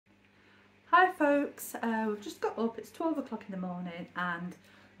Hi folks, we've just got up, it's 12 o'clock in the morning and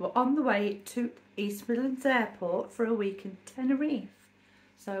we're on the way to East Midlands Airport for a week in Tenerife.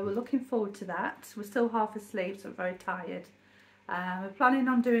 So we're looking forward to that. We're still half asleep, so we're very tired. We're planning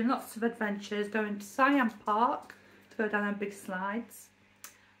on doing lots of adventures, going to Siam Park to go down on big slides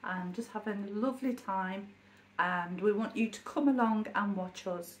and just having a lovely time. And we want you to come along and watch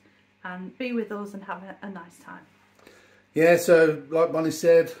us and be with us and have a nice time. Yeah, so like Bonnie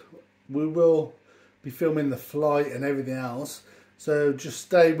said, we will be filming the flight and everything else. So just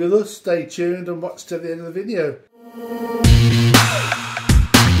stay with us, stay tuned and watch to the end of the video.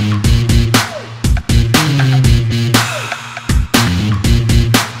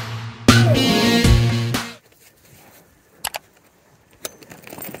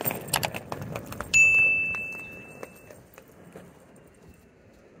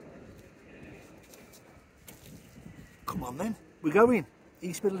 Come on then, we're going.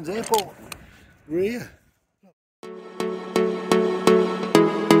 East Midlands Airport. We're here.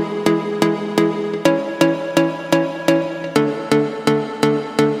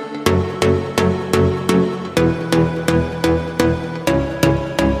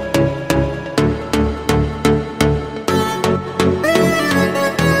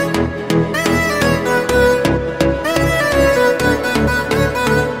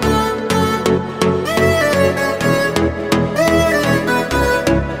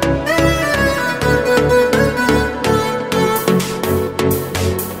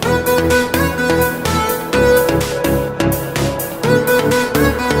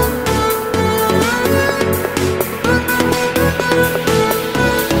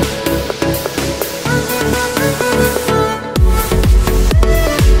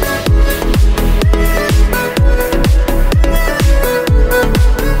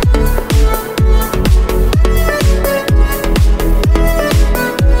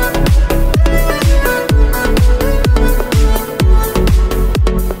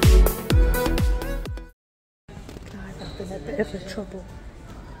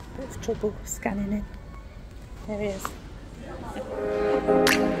 Bit of trouble scanning in. There he is.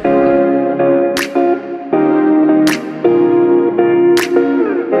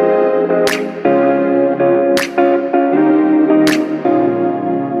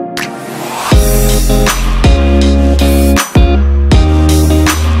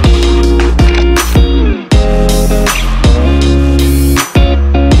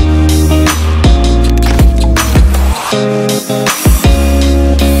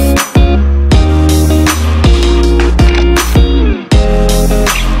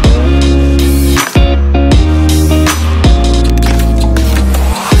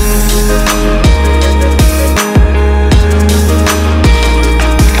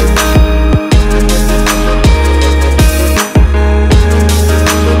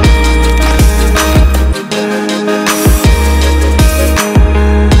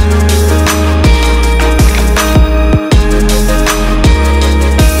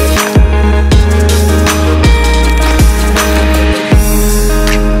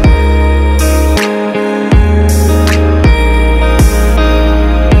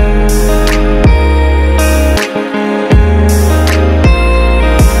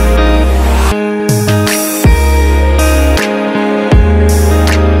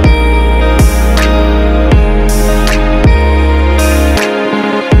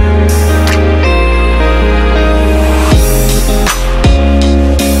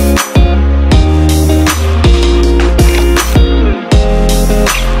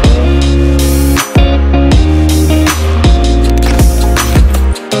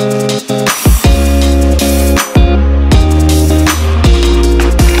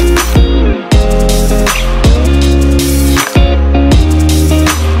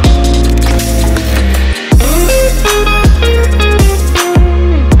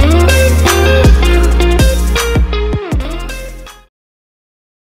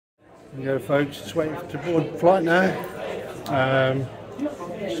 There you go folks, just waiting to board the flight now.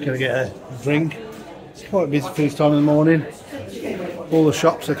 Just going to get a drink. It's quite busy for this time in the morning. All the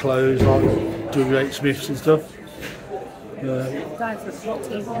shops are closed, like WH Smiths and stuff.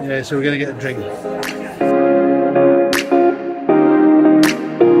 Yeah, so we're going to get a drink.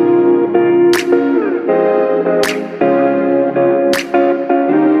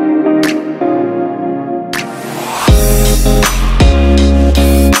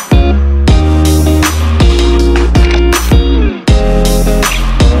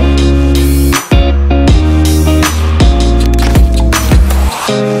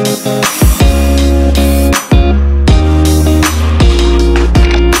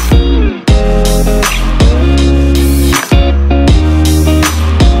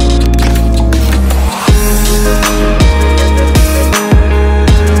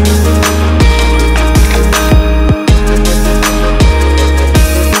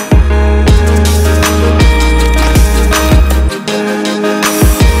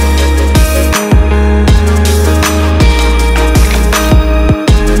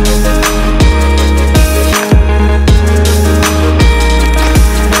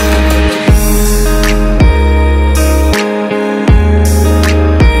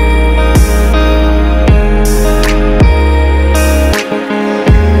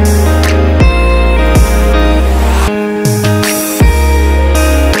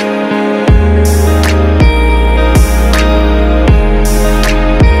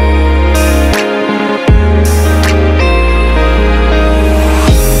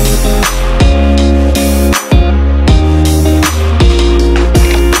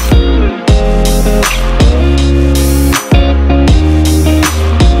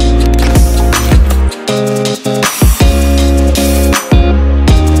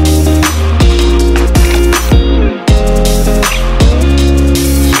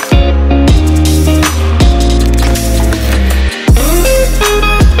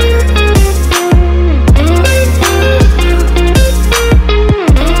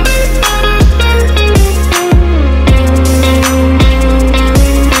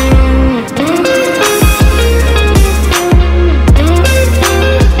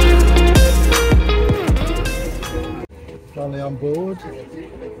 board.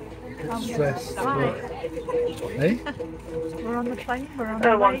 Stressed, but hey? We're on the plane, we're on the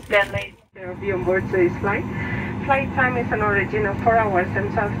way. Once again, ladies, there will be on board today's flight. Flight time is an original 4 hours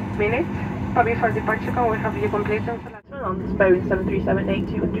and 12 minutes. But before departure, can we have you complete installation on this Boeing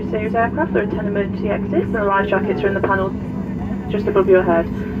 737-8200 series aircraft? There are 10 emergency exits and the life jackets are in the panel just above your head.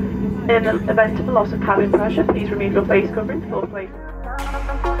 In the event of a loss of cabin pressure, please remove your face covering before placing.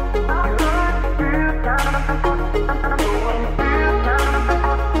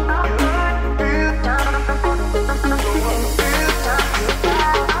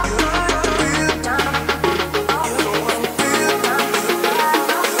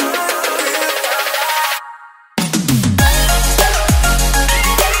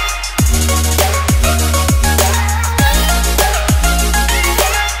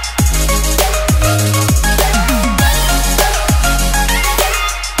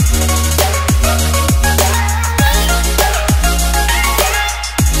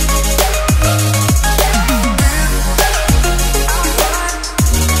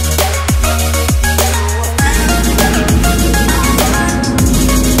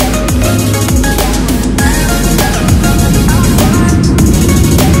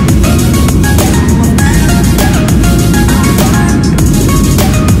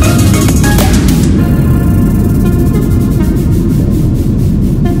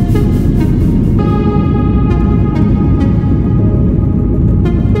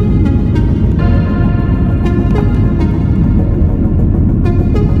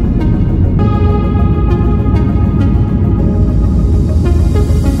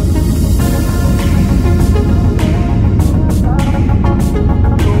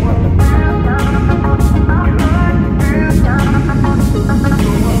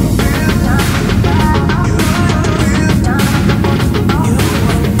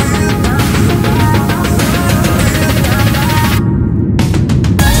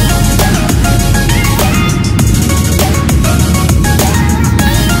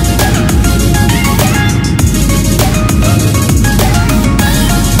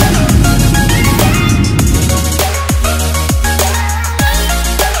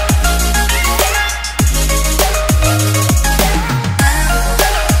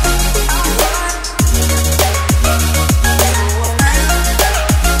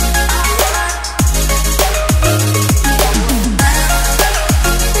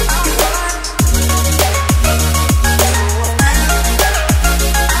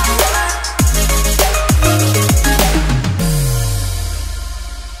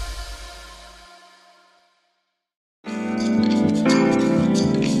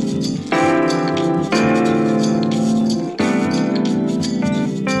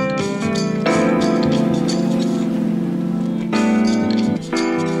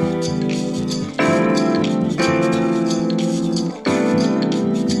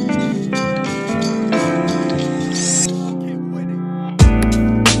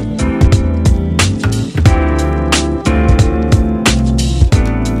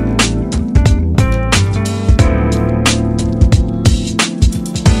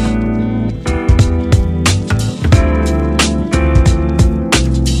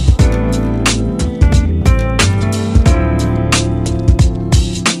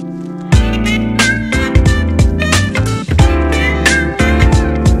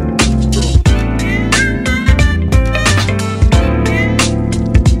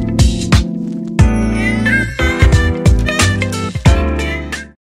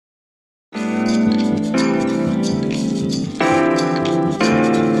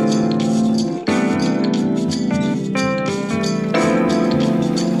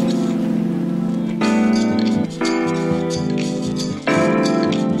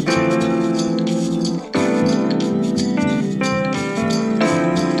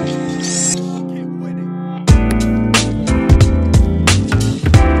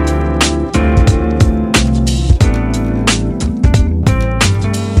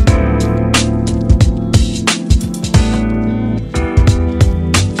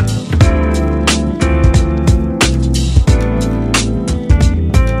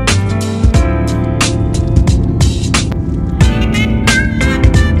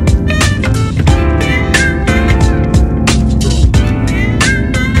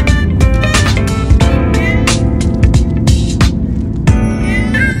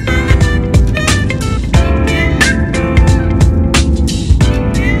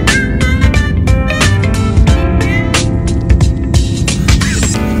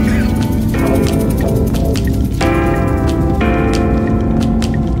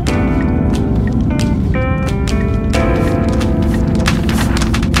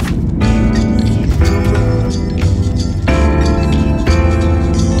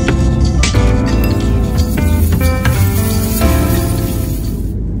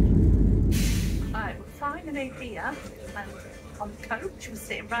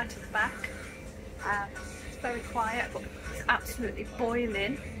 sitting right at the back. It's very quiet, but it's absolutely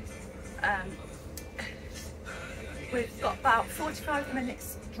boiling. We've got about 45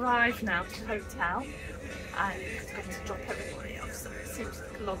 minutes drive now to the hotel, and it's got to drop everybody off, so it seems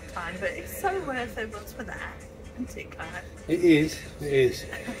like a long time, but it's so worth it once we're there, isn't it, Clive? It is, it is.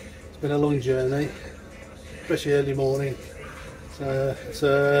 It's been a long journey, especially early morning. So it's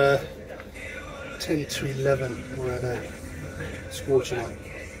 10 to 11, we're at a scorching on.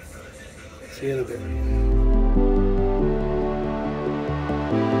 See you in a bit.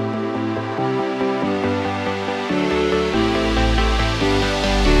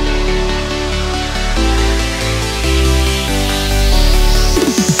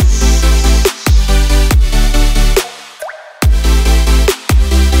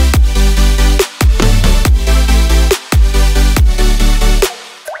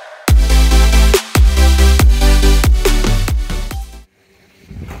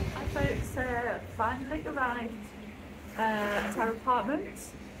 Finally arrived at our apartment,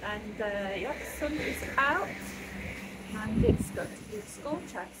 and yeah, the sun is out and it's going to be a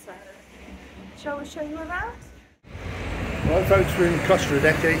scorcher, so shall we show you around? Right folks, we're in Costa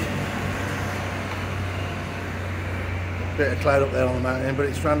Rica. Bit of cloud up there on the mountain, but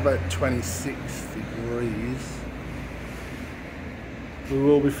it's around about 26 degrees. We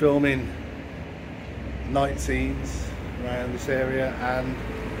will be filming night scenes around this area and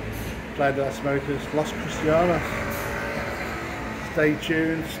Playa de las Americas, Las Cristianas. Stay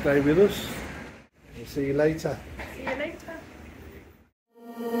tuned, stay with us. We'll see you later.